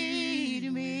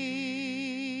lead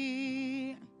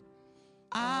me.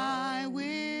 I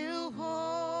will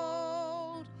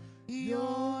hold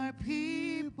your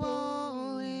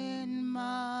people in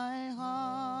my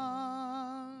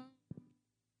heart.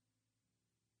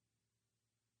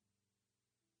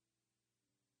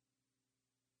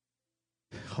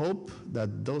 Hope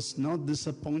that does not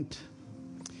disappoint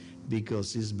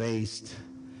because it's based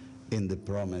in the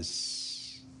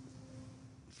promise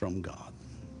from God.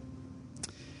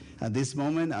 At this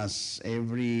moment, as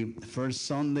every first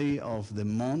Sunday of the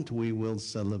month, we will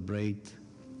celebrate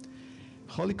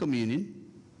Holy Communion.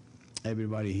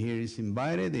 Everybody here is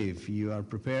invited. If you are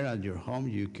prepared at your home,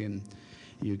 you can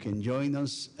join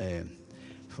us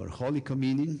for Holy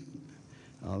Communion.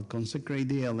 I'll consecrate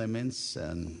the elements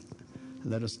and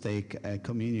let us take a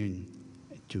communion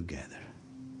together.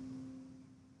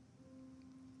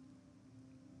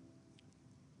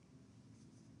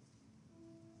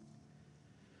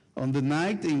 On the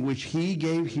night in which he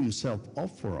gave himself up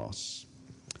for us,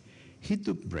 he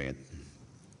took bread,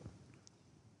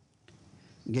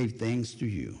 gave thanks to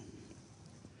you,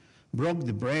 broke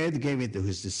the bread, gave it to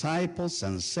his disciples,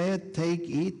 and said, "Take,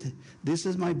 eat. This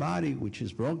is my body, which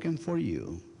is broken for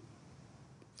you.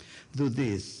 Do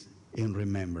this in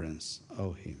remembrance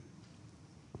of him."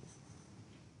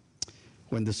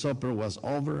 When the supper was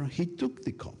over, he took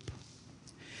the cup,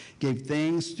 gave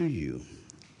thanks to you,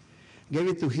 gave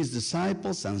it to his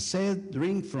disciples, and said,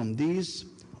 "Drink from this,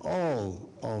 all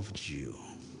of you.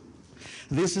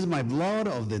 This is my blood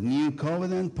of the new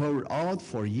covenant, poured out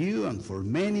for you and for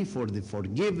many for the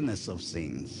forgiveness of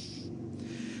sins.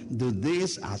 Do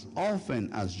this as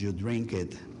often as you drink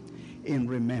it in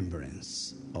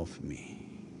remembrance of me."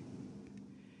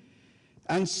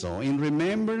 And so, in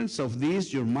remembrance of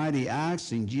these, your mighty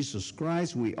acts in Jesus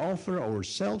Christ, we offer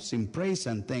ourselves in praise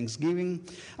and thanksgiving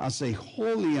as a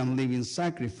holy and living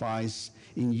sacrifice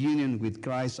in union with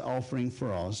Christ's offering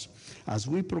for us, as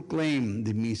we proclaim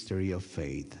the mystery of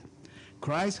faith.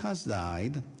 Christ has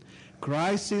died.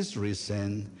 Christ is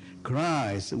risen.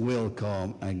 Christ will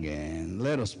come again.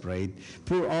 Let us pray.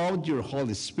 Pour out your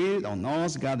Holy Spirit on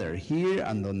us gathered here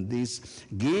and on these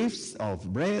gifts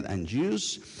of bread and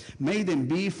juice. May them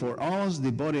be for us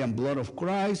the body and blood of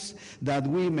Christ, that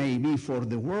we may be for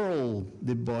the world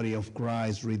the body of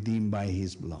Christ, redeemed by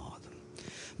his blood.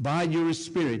 By your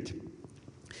Spirit,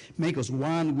 make us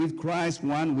one with Christ,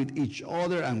 one with each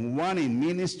other, and one in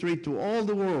ministry to all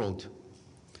the world,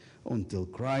 until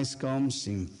Christ comes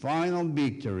in final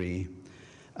victory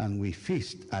and we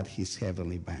feast at his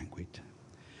heavenly banquet.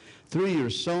 Through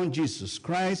your Son, Jesus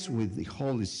Christ, with the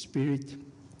Holy Spirit,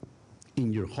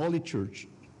 in your holy church,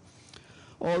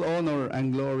 all honor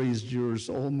and glory is yours,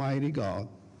 Almighty God,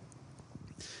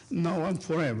 now and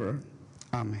forever.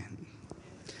 Amen.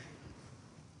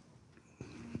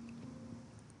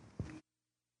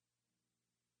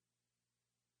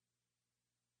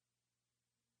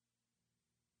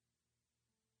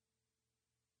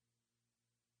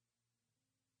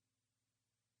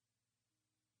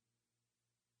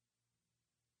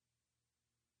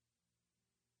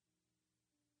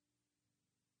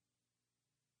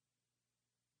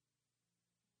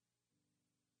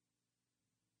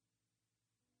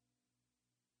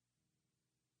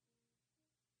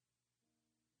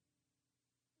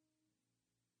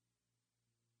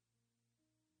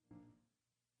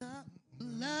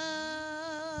 Blood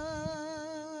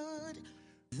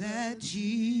that Jesus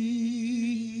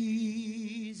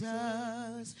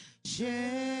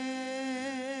shed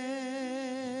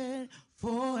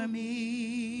for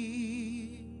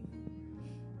me.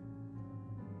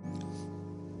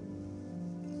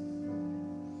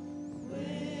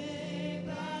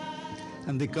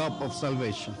 And the cup of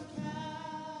salvation.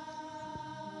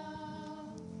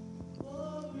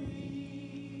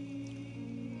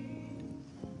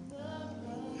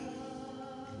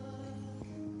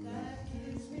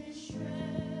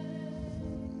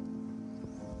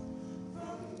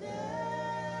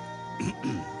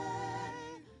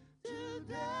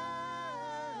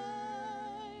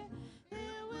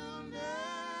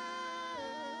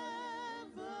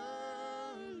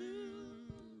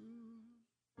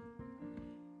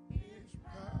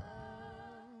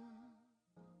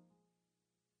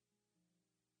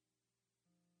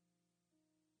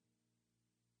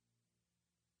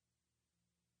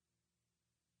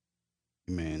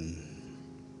 Amen.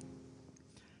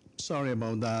 Sorry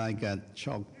about that, I got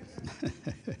choked.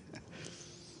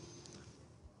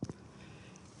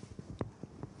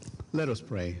 Let us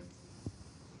pray.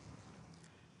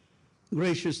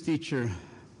 Gracious teacher,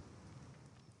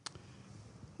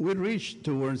 we reach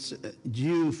towards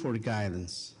you for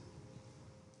guidance.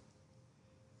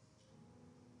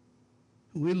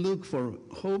 We look for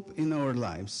hope in our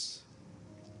lives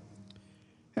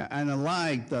and a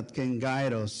light that can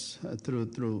guide us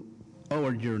through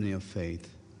our journey of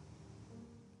faith.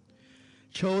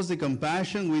 Show us the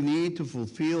compassion we need to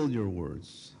fulfill your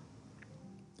words.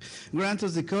 Grant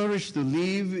us the courage to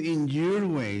live in your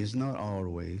ways, not our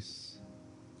ways,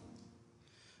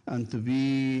 and to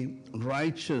be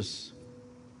righteous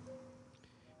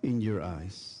in your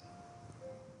eyes.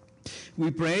 We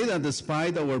pray that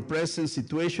despite our present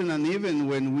situation, and even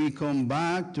when we come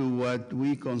back to what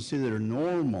we consider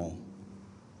normal,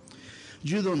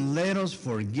 you don't let us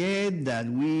forget that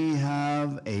we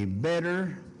have a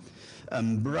better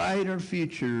and brighter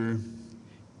future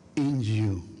in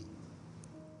you.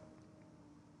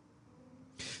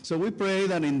 So we pray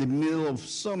that in the middle of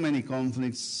so many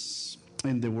conflicts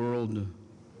in the world,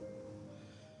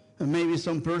 and maybe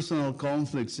some personal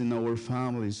conflicts in our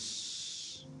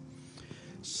families,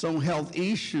 some health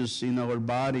issues in our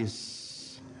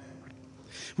bodies,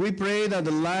 we pray that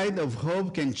the light of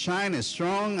hope can shine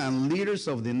strong and leaders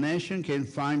of the nation can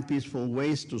find peaceful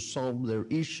ways to solve their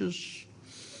issues,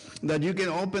 that you can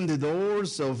open the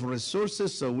doors of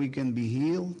resources so we can be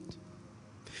healed,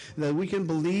 that we can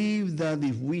believe that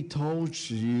if we touch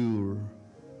your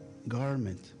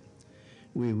garment,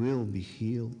 we will be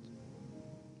healed.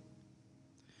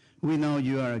 We know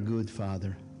you are a good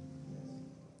Father.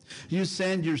 You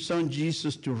sent your Son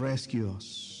Jesus to rescue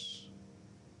us.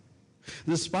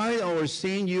 Despite our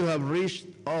sin, you have reached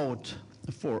out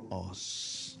for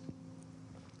us.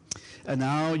 And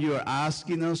now you are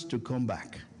asking us to come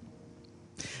back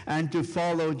and to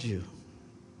follow you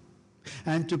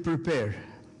and to prepare,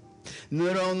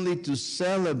 not only to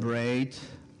celebrate,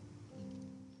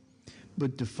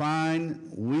 but to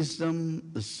find wisdom,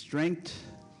 the strength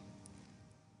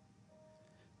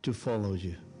to follow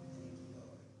you.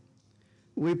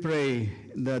 We pray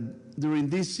that during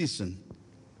this season,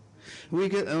 we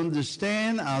can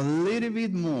understand a little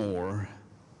bit more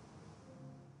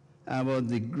about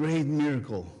the great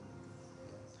miracle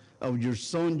of your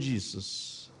Son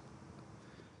Jesus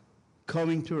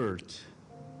coming to earth,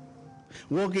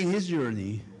 walking his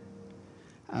journey,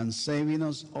 and saving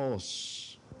us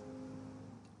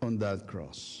on that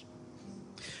cross.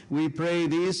 We pray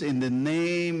this in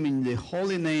the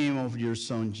holy name of your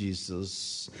Son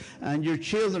Jesus. And your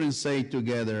children say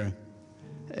together,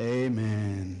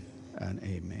 amen and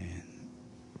amen.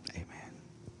 Amen.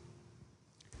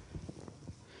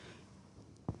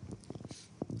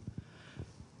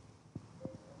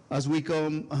 As we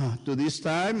come to this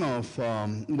time of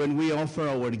when we offer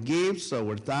our gifts,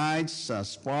 our tithes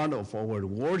as part of our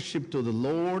worship to the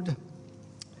Lord,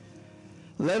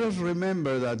 let us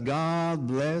remember that God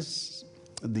bless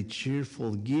the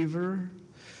cheerful giver.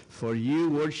 For you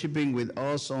worshiping with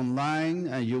us online,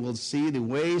 and you will see the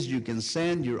ways you can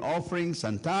send your offerings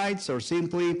and tithes, or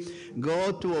simply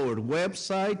go to our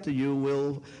website. You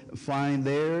will find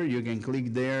there, you can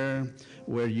click there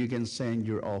where you can send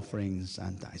your offerings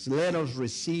and tithes. Let us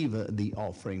receive the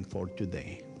offering for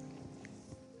today.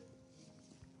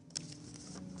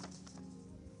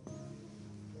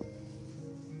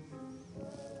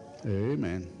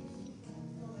 Amen.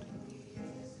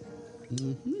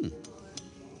 Mm-hmm.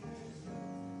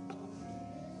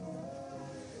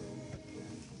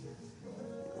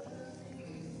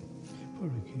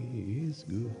 Porque He's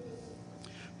good.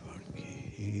 Porque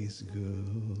He's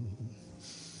good.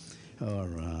 All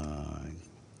right.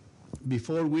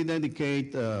 Before we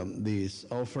dedicate these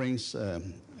offerings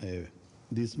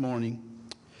this morning,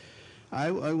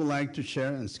 I would like to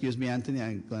share, excuse me, Anthony,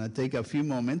 I'm going to take a few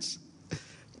moments.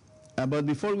 But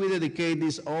before we dedicate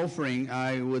this offering,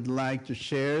 I would like to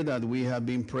share that we have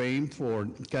been praying for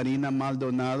Karina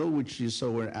Maldonado, which is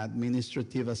our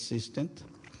administrative assistant.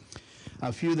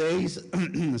 A few days,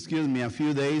 a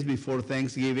few days before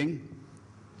Thanksgiving,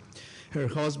 her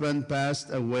husband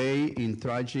passed away in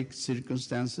tragic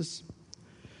circumstances.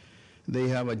 They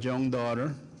have a young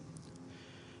daughter,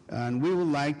 and we would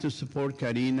like to support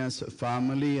Karina's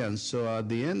family. And so at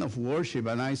the end of worship,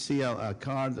 and I see a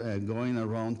card going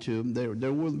around too,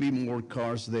 there will be more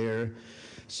cards there,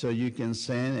 so you can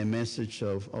send a message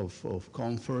of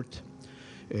comfort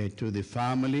to the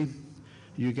family.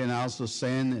 You can also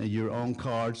send your own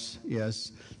cards.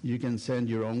 Yes, you can send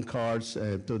your own cards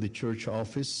to the church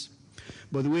office.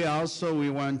 But we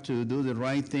want to do the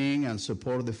right thing and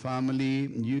support the family.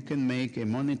 You can make a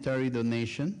monetary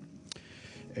donation.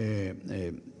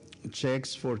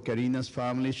 Checks for Karina's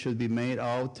family should be made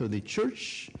out to the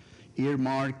church.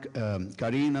 Earmark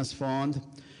Karina's fund,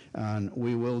 and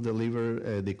we will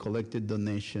deliver the collected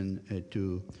donation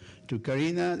to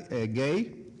Karina.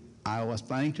 Gay, I was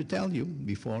planning to tell you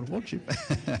before worship.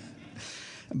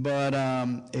 But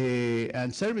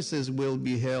and services will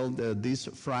be held this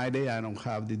Friday. I don't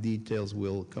have the details.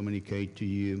 We'll communicate to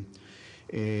you.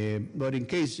 But in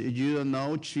case you don't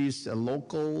know, she's a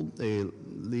local. They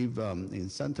live in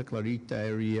Santa Clarita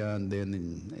area, and then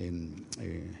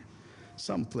in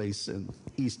someplace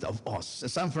east of us,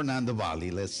 San Fernando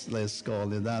Valley. Let's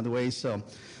call it that way. So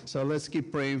let's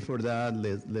keep praying for that.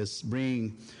 Let's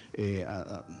bring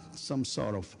some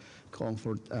sort of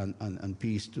comfort and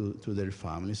peace to their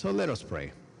family. So let us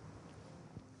pray.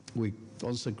 We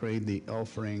consecrate the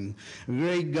offering.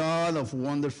 Great God of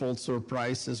wonderful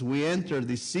surprises, we enter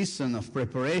this season of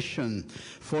preparation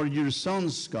for your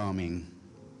Son's coming.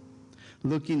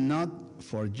 looking not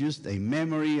for just a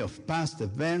memory of past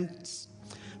events,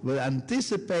 but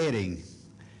anticipating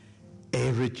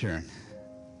a return.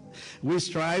 We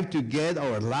strive to get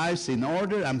our lives in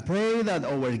order and pray that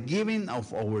our giving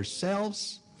of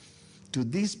ourselves to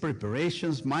these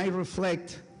preparations might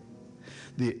reflect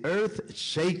the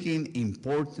earth-shaking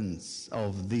importance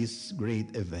of this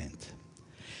great event.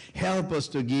 Help us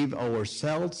to give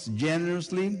ourselves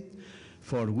generously,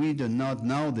 for we do not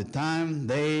know the time,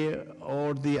 day,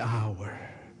 or the hour.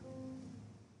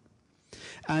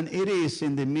 And it is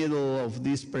in the middle of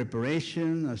this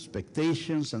preparation,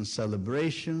 expectations, and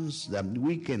celebrations that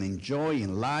we can enjoy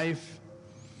in life,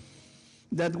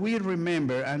 that we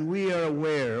remember and we are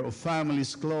aware of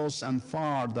families close and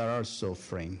far that are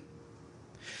suffering.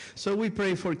 So we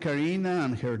pray for Karina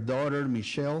and her daughter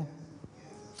Michelle,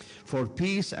 for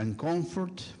peace and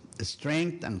comfort,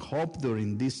 strength and hope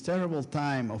during this terrible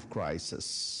time of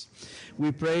crisis.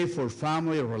 We pray for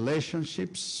family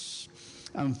relationships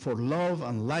and for love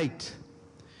and light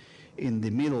in the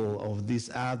middle of this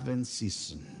Advent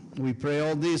season. We pray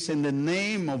all this in the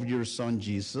name of your Son,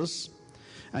 Jesus,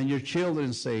 and your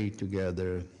children say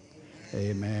together,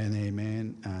 amen,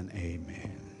 amen, and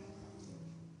amen.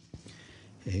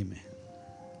 Amen.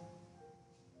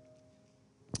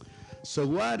 So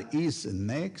what is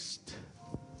next?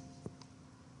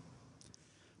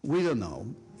 We don't know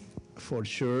for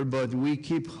sure, but we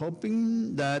keep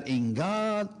hoping that in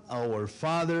God, our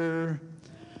Father,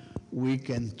 we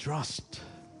can trust.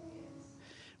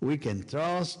 We can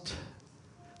trust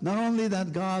not only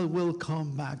that God will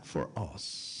come back for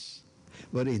us,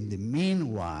 but in the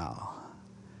meanwhile,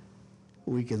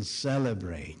 we can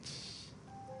celebrate.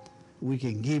 We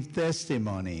can give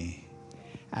testimony,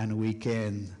 and we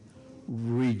can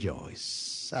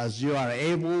rejoice. As you are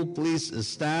able, please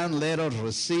stand. Let us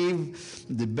receive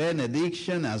the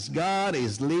benediction as God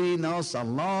is leading us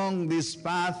along this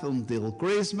path until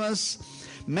Christmas.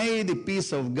 May the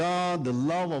peace of God, the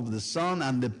love of the Son,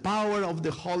 and the power of the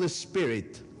Holy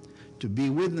Spirit to be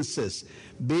witnesses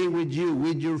be with you,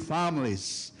 with your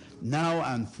families, now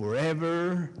and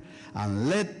forever. And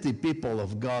let the people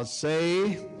of God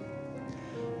say,